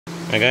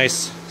Hi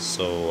guys,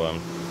 so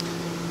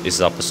this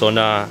is our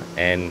Persona,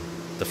 and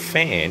the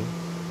fan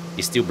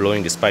is still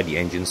blowing despite the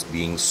engines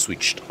being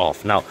switched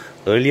off. Now,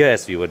 earlier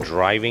as we were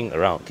driving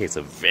around, okay, it's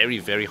a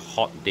very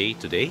hot day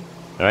today,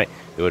 alright,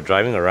 we were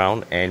driving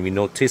around and we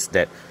noticed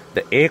that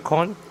the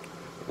aircon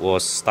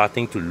was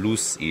starting to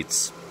lose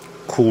its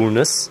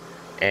coolness,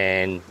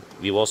 and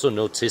we also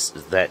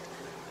noticed that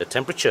the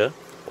temperature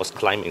was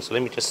climbing. So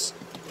let me just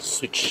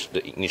switch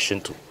the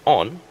ignition to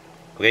on.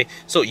 Okay,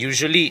 so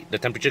usually the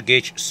temperature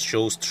gauge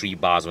shows 3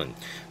 bars one,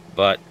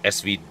 but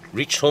as we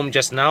reached home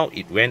just now,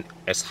 it went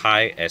as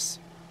high as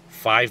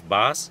 5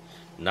 bars.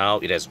 Now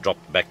it has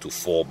dropped back to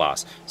 4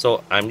 bars.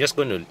 So I'm just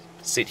going to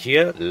sit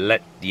here,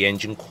 let the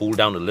engine cool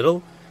down a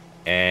little,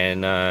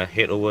 and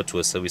head over to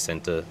a service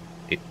center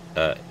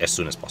as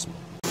soon as possible.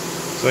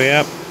 So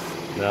yeah,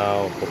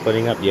 now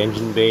opening up the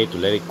engine bay to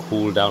let it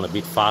cool down a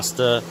bit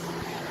faster.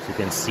 So you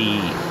can see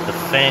the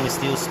fan is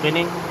still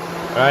spinning,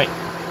 right?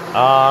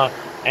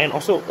 And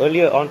also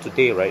earlier on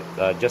today, right,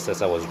 just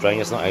as I was driving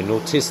just now, I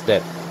noticed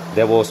that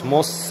there was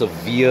more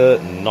severe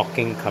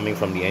knocking coming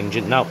from the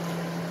engine. Now,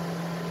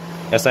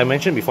 as I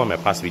mentioned before in my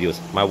past videos,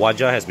 my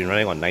Waja has been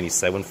running on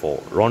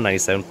RON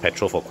 97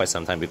 petrol for quite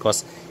some time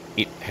because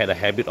it had a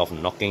habit of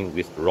knocking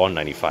with RON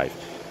 95.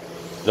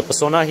 The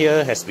Persona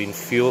here has been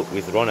fueled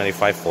with RON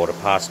 95 for the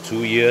past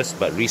 2 years,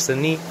 but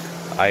recently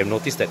I have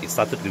noticed that it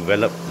started to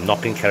develop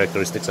knocking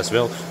characteristics as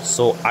well.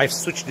 So I've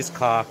switched this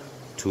car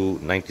to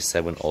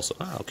 97 also.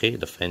 Okay,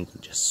 the fan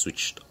just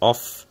switched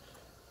off,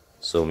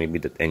 so maybe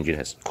the engine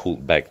has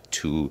cooled back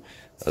to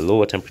a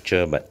lower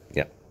temperature, but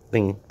yeah, I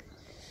think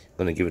I'm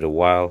gonna give it a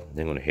while,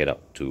 then I'm gonna head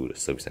up to the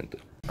service center.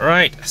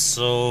 Alright,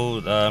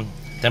 so the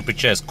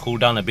temperature has cooled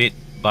down a bit,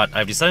 but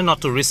I've decided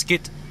not to risk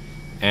it,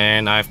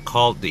 and I've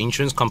called the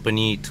insurance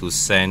company to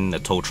send a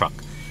tow truck.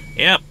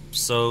 Yep,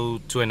 so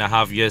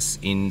 2.5 years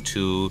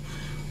into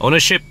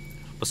ownership,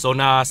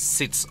 Persona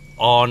sits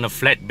on a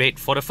flatbed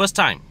for the first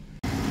time.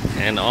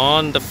 And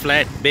on the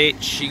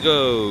flatbed she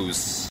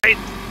goes. Right,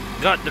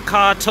 got the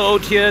car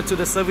towed here to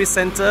the service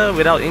center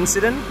without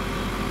incident.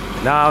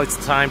 Now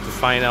it's time to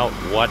find out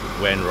what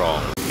went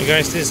wrong. Hey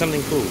guys, this is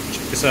something cool.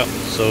 Check this out.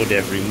 So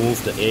they've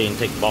removed the air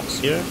intake box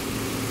here,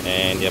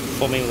 and they're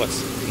performing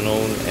what's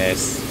known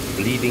as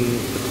bleeding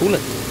the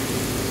coolant.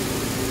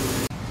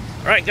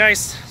 Alright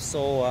guys,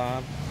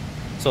 so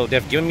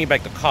they've given me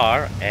back the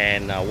car,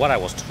 and what I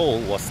was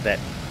told was that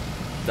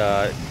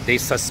they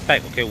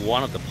suspect, okay,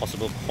 one of the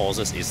possible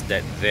causes is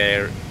that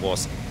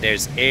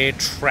there's air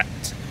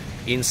trapped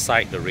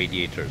inside the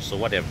radiator. So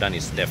what they've done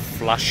is they've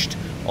flushed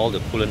all the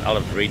coolant out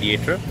of the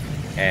radiator,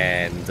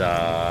 and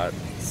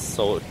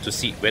so to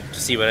see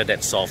whether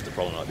that solves the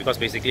problem or not. Because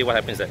basically what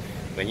happens is that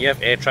when you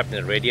have air trapped in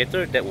the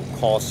radiator, that will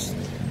cause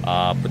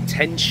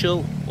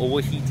potential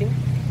overheating,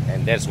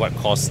 and that's what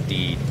caused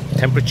the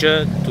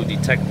temperature to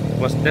detect.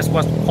 That's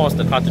what caused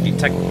the car to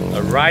detect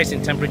a rise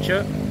in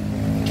temperature.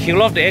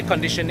 Kill off the air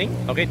conditioning,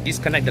 okay,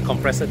 disconnect the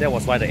compressor. That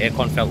was why the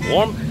aircon felt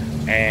warm,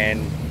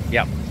 and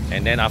yeah,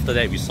 and then after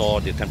that we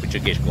saw the temperature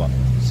gauge go up.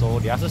 So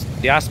they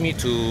asked me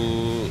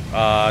to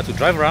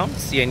drive around,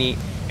 see any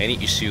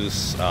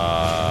issues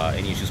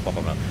pop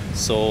up.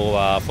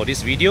 So for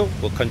this video,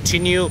 we'll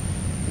continue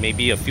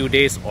maybe a few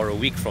days or a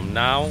week from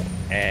now,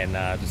 and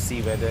to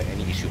see whether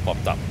any issue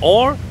popped up,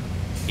 or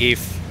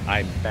if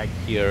I'm back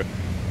here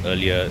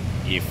earlier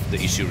if the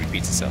issue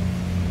repeats itself.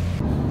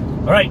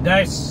 Alright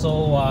guys,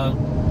 so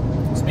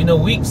it's been a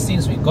week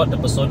since we got the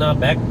Persona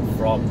back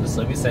from the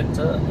service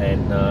center,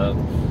 and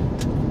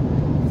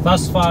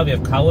thus far we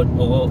have covered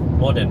over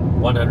more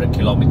than 100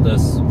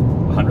 kilometers,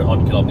 100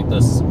 odd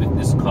kilometers with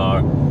this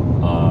car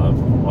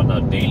on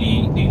our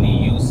daily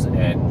use,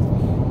 and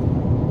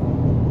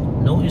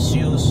no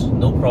issues,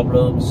 no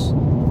problems.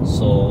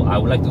 So I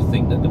would like to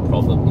think that the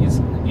problem is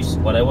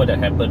whatever that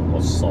happened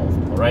was solved.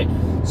 Alright,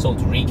 so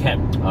to recap,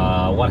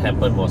 what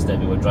happened was that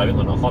we were driving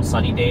on a hot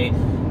sunny day,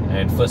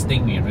 and first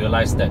thing we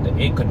realized that the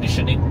air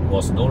conditioning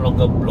was no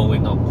longer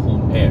blowing out cool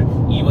air,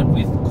 even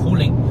with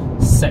cooling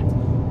set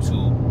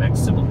to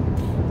maximum.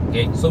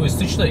 Okay, so we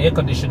switched the air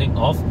conditioning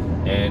off,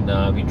 and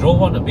we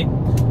drove on a bit,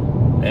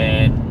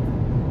 and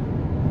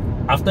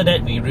after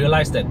that we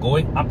realized that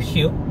going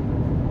uphill,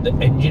 the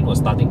engine was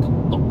starting to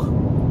knock.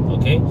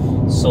 Okay,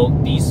 so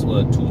these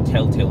were 2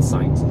 telltale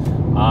signs.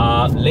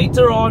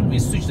 Later on, we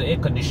switched the air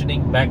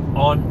conditioning back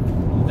on,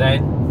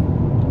 then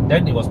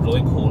it was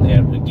blowing cold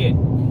air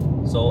again.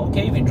 So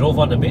okay, we drove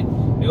on a bit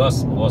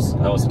because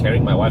I was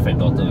carrying my wife and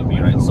daughter with me,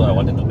 right? So I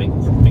wanted to make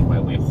my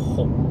way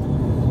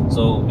home.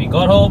 So we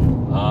got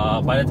home.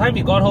 By the time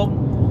we got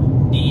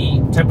home,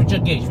 the temperature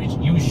gauge, which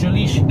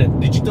usually the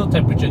digital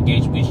temperature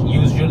gauge, which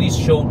usually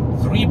showed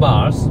 3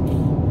 bars,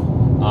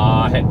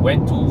 had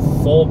went to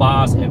 4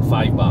 bars and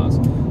 5 bars.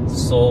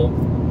 So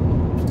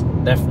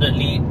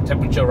definitely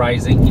temperature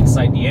rising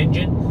inside the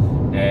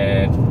engine.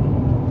 And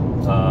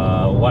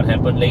what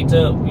happened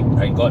later,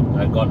 I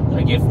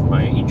gave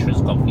my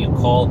insurance company a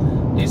call.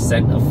 They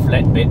sent a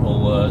flatbed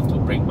over to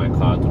bring my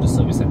car to the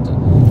service center.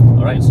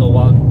 Alright, so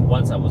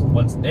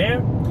once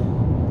there,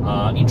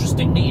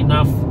 interestingly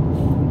enough,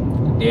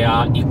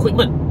 their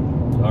equipment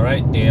all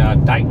right, their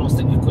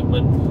diagnostic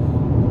equipment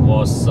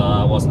was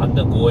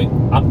undergoing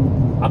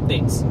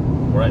updates,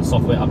 all right,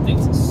 software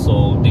updates.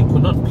 So they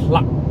could not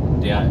plug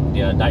their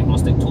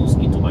diagnostic tools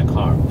into my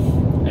car,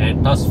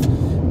 and thus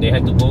they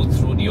had to go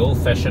through the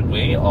old-fashioned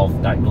way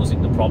of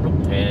diagnosing the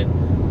problem. And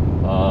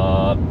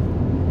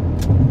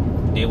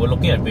they were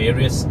looking at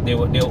various. They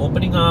were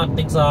opening up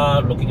things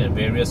up, looking at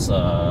various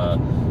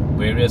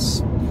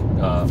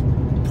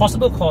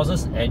possible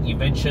causes, and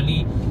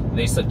eventually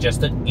they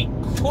suggested it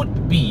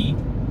could be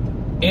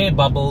air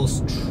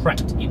bubbles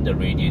trapped in the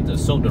radiator.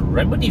 So the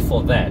remedy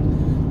for that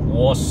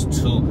was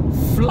to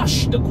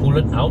flush the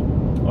coolant out,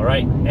 all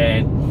right,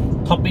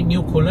 and top in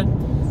new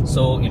coolant.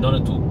 So in order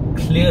to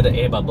clear the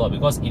air bubble,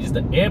 because it is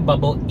the air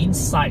bubble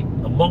inside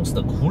amongst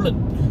the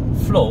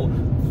coolant flow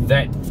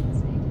that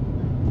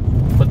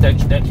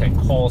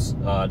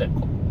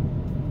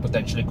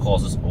potentially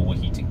causes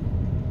overheating.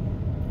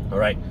 All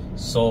right,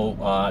 so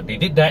they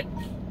did that,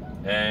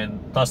 and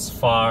thus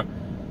far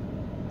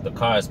the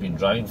car has been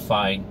driving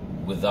fine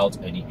without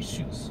any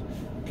issues.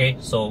 Okay,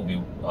 so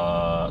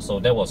so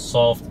that was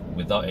solved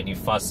without any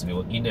fuss. We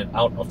were in and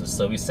out of the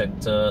service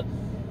center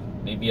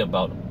maybe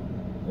about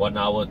 1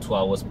 hour, 2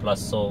 hours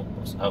plus, so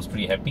I was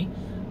pretty happy.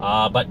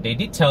 But they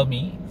did tell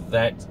me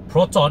that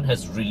Proton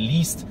has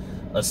released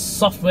a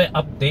software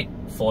update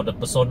for the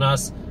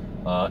Persona's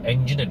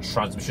engine and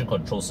transmission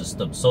control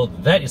system. So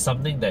that is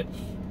something that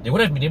they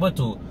would have been able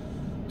to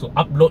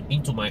upload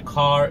into my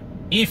car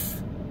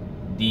if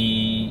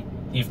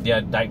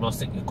their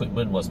diagnostic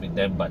equipment was with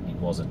them, but it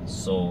wasn't.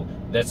 So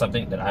that's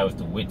something that I have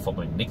to wait for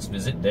my next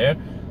visit there.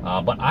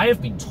 But I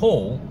have been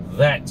told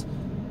that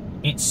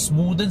it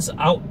smoothens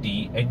out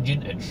the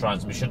engine and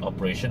transmission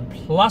operation,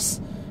 plus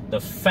the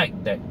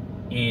fact that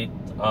it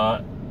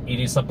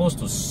is supposed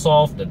to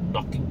solve the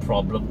knocking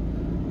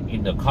problem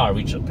in the car,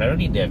 which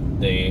apparently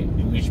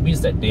which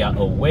means that they are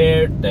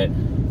aware that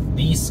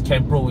these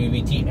Campro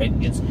VVT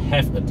engines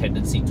have a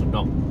tendency to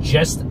knock,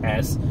 just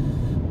as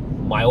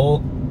my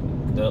old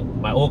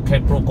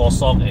Campro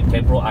Kosong and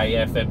Campro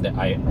IFM that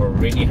I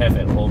already have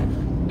at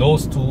home.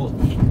 Those two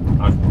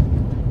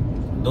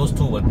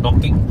were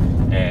knocking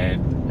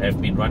and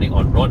have been running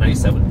on raw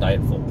 97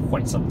 diet for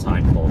quite some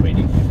time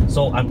already.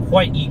 So I'm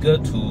quite eager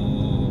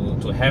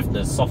to have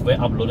the software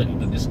uploaded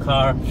into this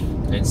car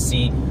and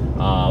see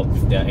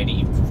if there are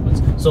any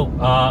improvements. So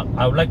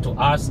I would like to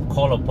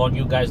call upon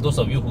you guys, those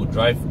of you who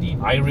drive the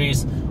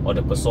iRace or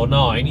the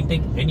Persona or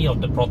any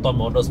of the Proton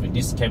models with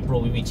this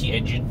Campro VVT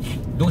engine,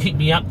 do hit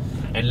me up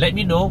and let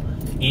me know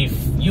if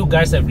you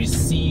guys have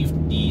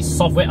received the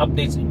software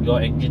updates in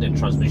your engine and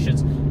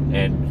transmissions,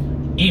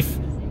 and if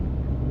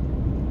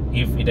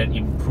it had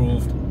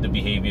improved the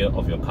behavior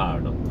of your car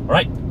or not.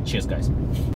 Alright, cheers guys.